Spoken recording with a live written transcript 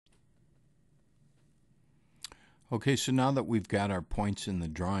Okay, so now that we've got our points in the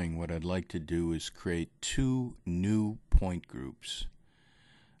drawing, what I'd like to do is create two new point groups.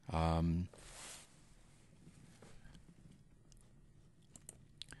 To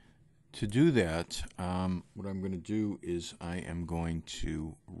do that, what I'm going to do is I am going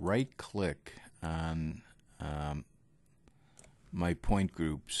to right-click on my point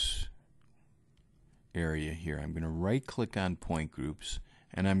groups area here. I'm going to right-click on point groups,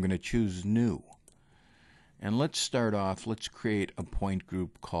 and I'm going to choose New. And let's start off, let's create a point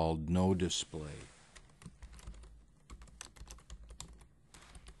group called No Display.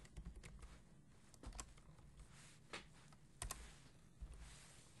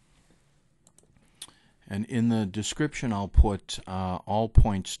 And in the description, I'll put all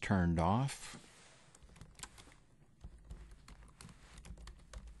points turned off.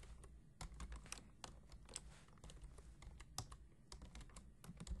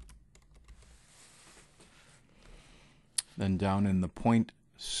 Then down in the point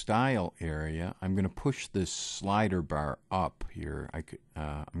style area, I'm going to push this slider bar up here.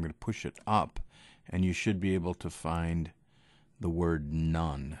 I'm going to push it up, and you should be able to find the word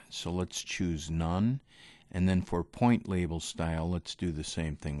None. So let's choose None. And then for point label style, let's do the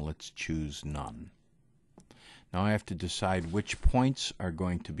same thing. Let's choose None. Now I have to decide which points are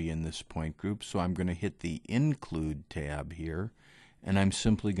going to be in this point group, so I'm going to hit the Include tab here, and I'm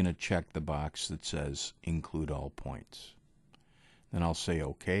simply going to check the box that says Include All Points. Then I'll say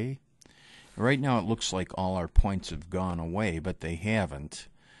OK. Right now it looks like all our points have gone away, but they haven't.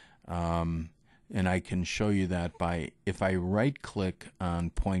 And I can show you that by, if I right-click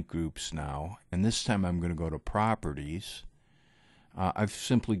on point groups now, and this time I'm going to go to Properties, I've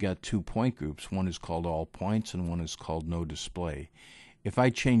simply got two point groups. One is called All Points and one is called No Display. If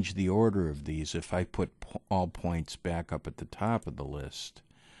I change the order of these, if I put all points back up at the top of the list,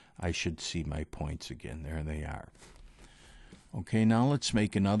 I should see my points again. There they are. Okay, now let's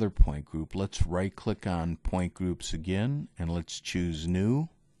make another point group. Let's right-click on point groups again, and let's choose New.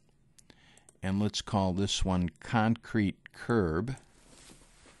 And let's call this one Concrete Curb.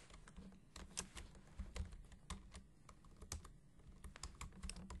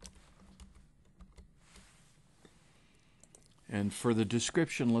 And for the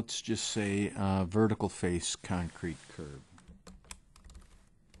description, let's just say vertical face concrete curb.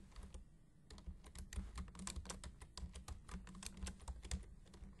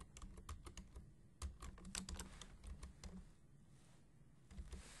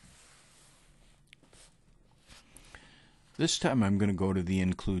 This time I'm going to go to the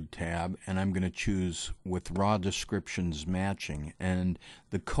Include tab, and I'm going to choose with raw descriptions matching. And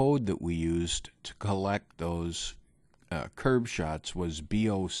the code that we used to collect those curb shots was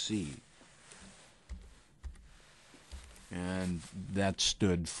BOC. And that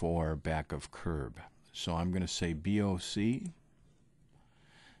stood for back of curb. So I'm going to say BOC.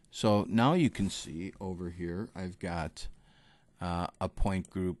 So now you can see over here I've got a point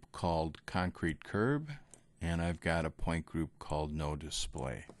group called Concrete Curb, and I've got a point group called No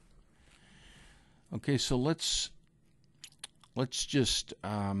Display. Okay, so let's just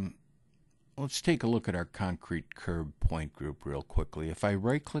let's take a look at our Concrete Curb point group real quickly. If I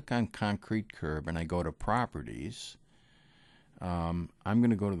right-click on Concrete Curb and I go to Properties, I'm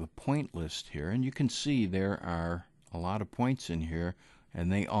going to go to the point list here, and you can see there are a lot of points in here,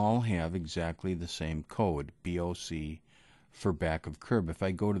 and they all have exactly the same code, BOC, for back of curb. If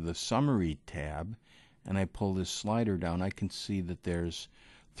I go to the Summary tab and I pull this slider down, I can see that there's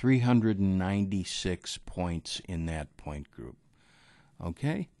 396 points in that point group.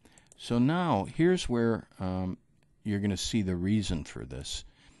 Okay, so now here's where you're going to see the reason for this.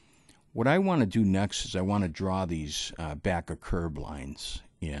 What I want to do next is I want to draw these back of curb lines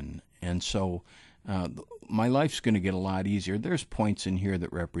in, and so my life's going to get a lot easier. There's points in here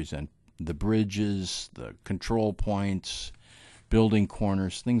that represent the bridges, the control points, building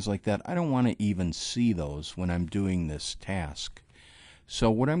corners, things like that. I don't want to even see those when I'm doing this task. So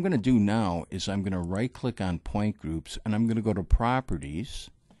what I'm going to do now is I'm going to right-click on point groups, and I'm going to go to Properties.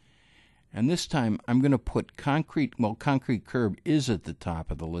 And this time I'm going to put Concrete Curb is at the top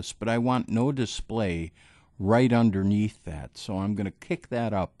of the list, but I want No Display right underneath that. So I'm going to kick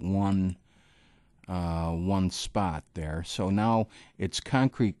that up one spot there. So now it's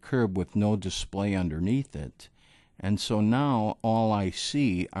Concrete Curb with No Display underneath it. And so now all I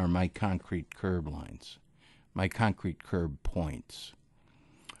see are my concrete curb lines, my concrete curb points.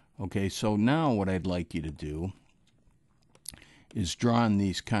 Okay, so now what I'd like you to do is draw in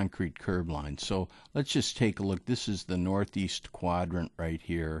these concrete curb lines. So let's just take a look. This is the northeast quadrant right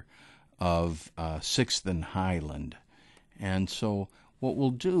here of 6th and Highland. And so what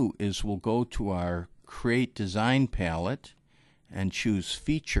we'll do is we'll go to our Create Design Palette and choose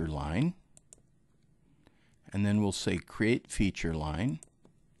Feature Line. And then we'll say Create Feature Line.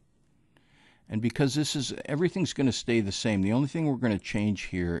 And because this is, everything's going to stay the same, the only thing we're going to change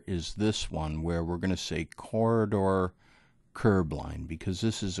here is this one where we're going to say Corridor Curb Line, because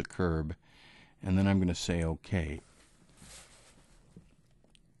this is a curb. And then I'm going to say OK.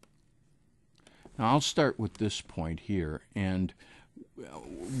 Now I'll start with this point here, and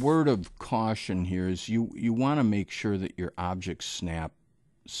word of caution here is you want to make sure that your Object Snap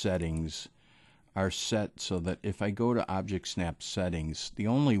settings are set so that if I go to Object Snap settings, the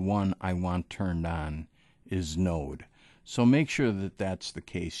only one I want turned on is Node. So make sure that that's the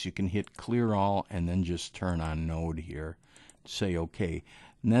case. You can hit Clear All and then just turn on Node here. Say OK.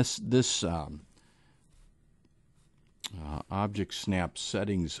 And this Object Snap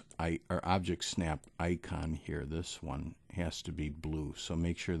settings or Object Snap icon here, this one has to be blue, so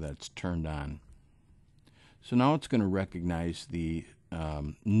make sure that's turned on. So now it's going to recognize the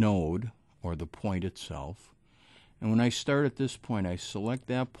node or the point itself, and when I start at this point, I select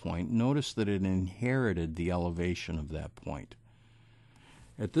that point. Notice that it inherited the elevation of that point.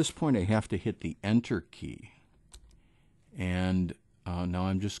 At this point I have to hit the Enter key, and now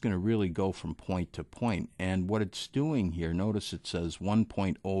I'm just going to really go from point to point. And what it's doing here, notice it says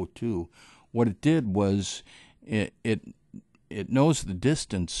 1.02. What it did was it knows the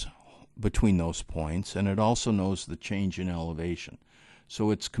distance between those points, and it also knows the change in elevation.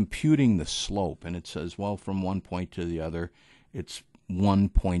 So it's computing the slope, and it says, well, from one point to the other, it's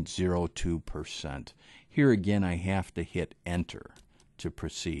 1.02%. Here again, I have to hit Enter to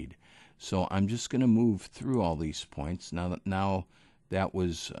proceed. So I'm just going to move through all these points. Now that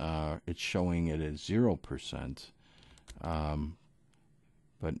was, it's showing it as 0%.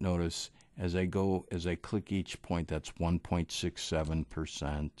 But notice as I click each point, that's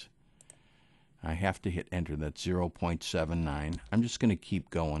 1.67%. I have to hit Enter. That's 0.79. I'm just going to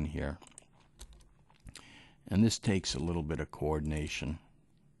keep going here. And this takes a little bit of coordination.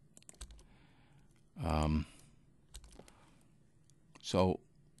 So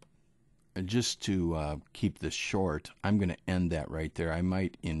just to keep this short, I'm going to end that right there. I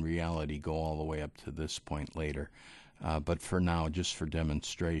might, in reality, go all the way up to this point later. But for now, just for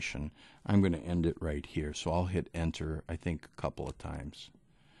demonstration, I'm going to end it right here. So I'll hit Enter, I think, a couple of times.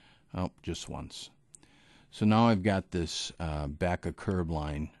 Oh, just once. So now I've got this back of curb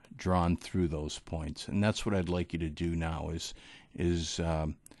line drawn through those points. And that's what I'd like you to do now is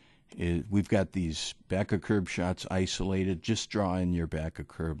we've got these back of curb shots isolated. Just draw in your back of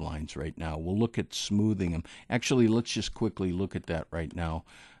curb lines right now. We'll look at smoothing them. Actually, let's just quickly look at that right now.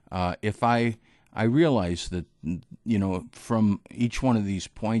 If I realize that, you know, from each one of these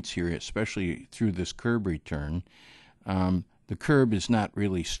points here, especially through this curb return, the curb is not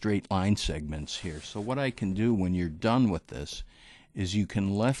really straight line segments here. So what I can do when you're done with this is you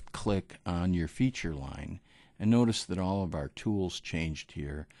can left click on your feature line, and notice that all of our tools changed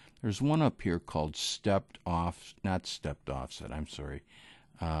here. There's one up here called smooth.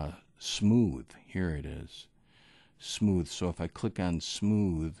 Here it is, smooth. So if I click on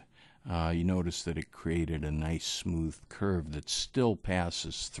smooth, you notice that it created a nice smooth curve that still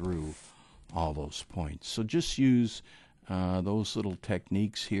passes through all those points. So just use those little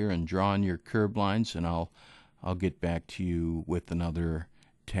techniques here and draw in your curb lines, and I'll get back to you with another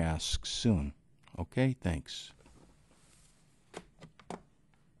task soon. Okay, thanks.